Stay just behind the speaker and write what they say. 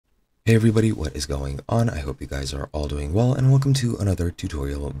Hey everybody, what is going on? I hope you guys are all doing well, and welcome to another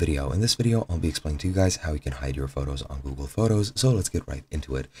tutorial video. In this video, I'll be explaining to you guys how you can hide your photos on Google Photos, so let's get right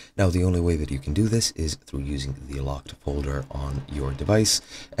into it. Now, the only way that you can do this is through using the locked folder on your device,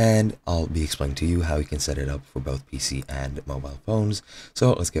 and I'll be explaining to you how you can set it up for both PC and mobile phones,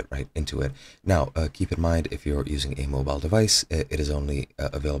 so let's get right into it. Now, keep in mind, if you're using a mobile device, it is only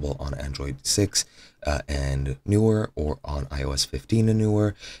available on Android 6 and newer, or on iOS 15 and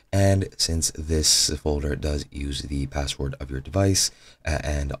newer. And since this folder does use the password of your device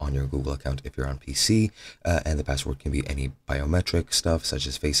and on your Google account if you're on PC, and the password can be any biometric stuff such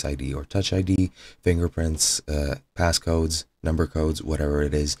as Face ID or Touch ID, fingerprints, passcodes, number codes, whatever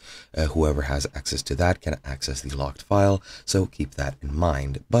it is, whoever has access to that can access the locked file, so keep that in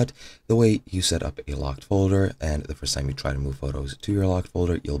mind. But the way you set up a locked folder, and the first time you try to move photos to your locked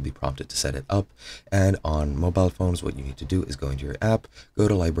folder, you'll be prompted to set it up. And on mobile phones, what you need to do is go into your app, go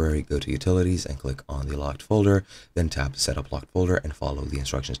to library, go to utilities, and click on the locked folder, then tap set up locked folder and follow the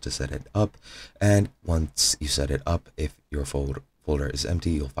instructions to set it up. And once you set it up, if your folder is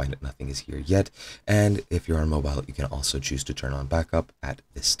empty, you'll find that nothing is here yet. And if you're on mobile, you can also choose to turn on backup at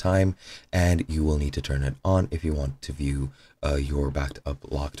this time, and you will need to turn it on if you want to view your backed up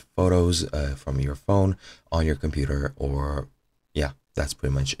locked photos from your phone on your computer. Or yeah, that's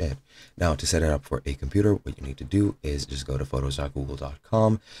pretty much it. Now, to set it up for a computer, what you need to do is just go to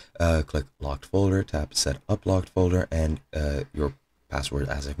photos.google.com, click locked folder, tap set up locked folder, and your password,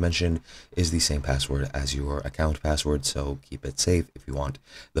 as I've mentioned, is the same password as your account password, so keep it safe if you want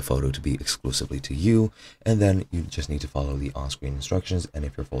the photo to be exclusively to you. And then you just need to follow the on-screen instructions, and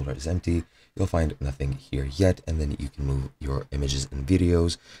if your folder is empty, you'll find nothing here yet, and then you can move your images and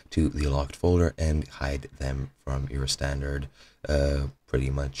videos to the locked folder and hide them from your standard pretty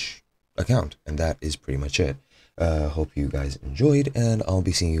much account. And that is pretty much it. Hope you guys enjoyed, and I'll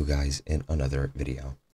be seeing you guys in another video.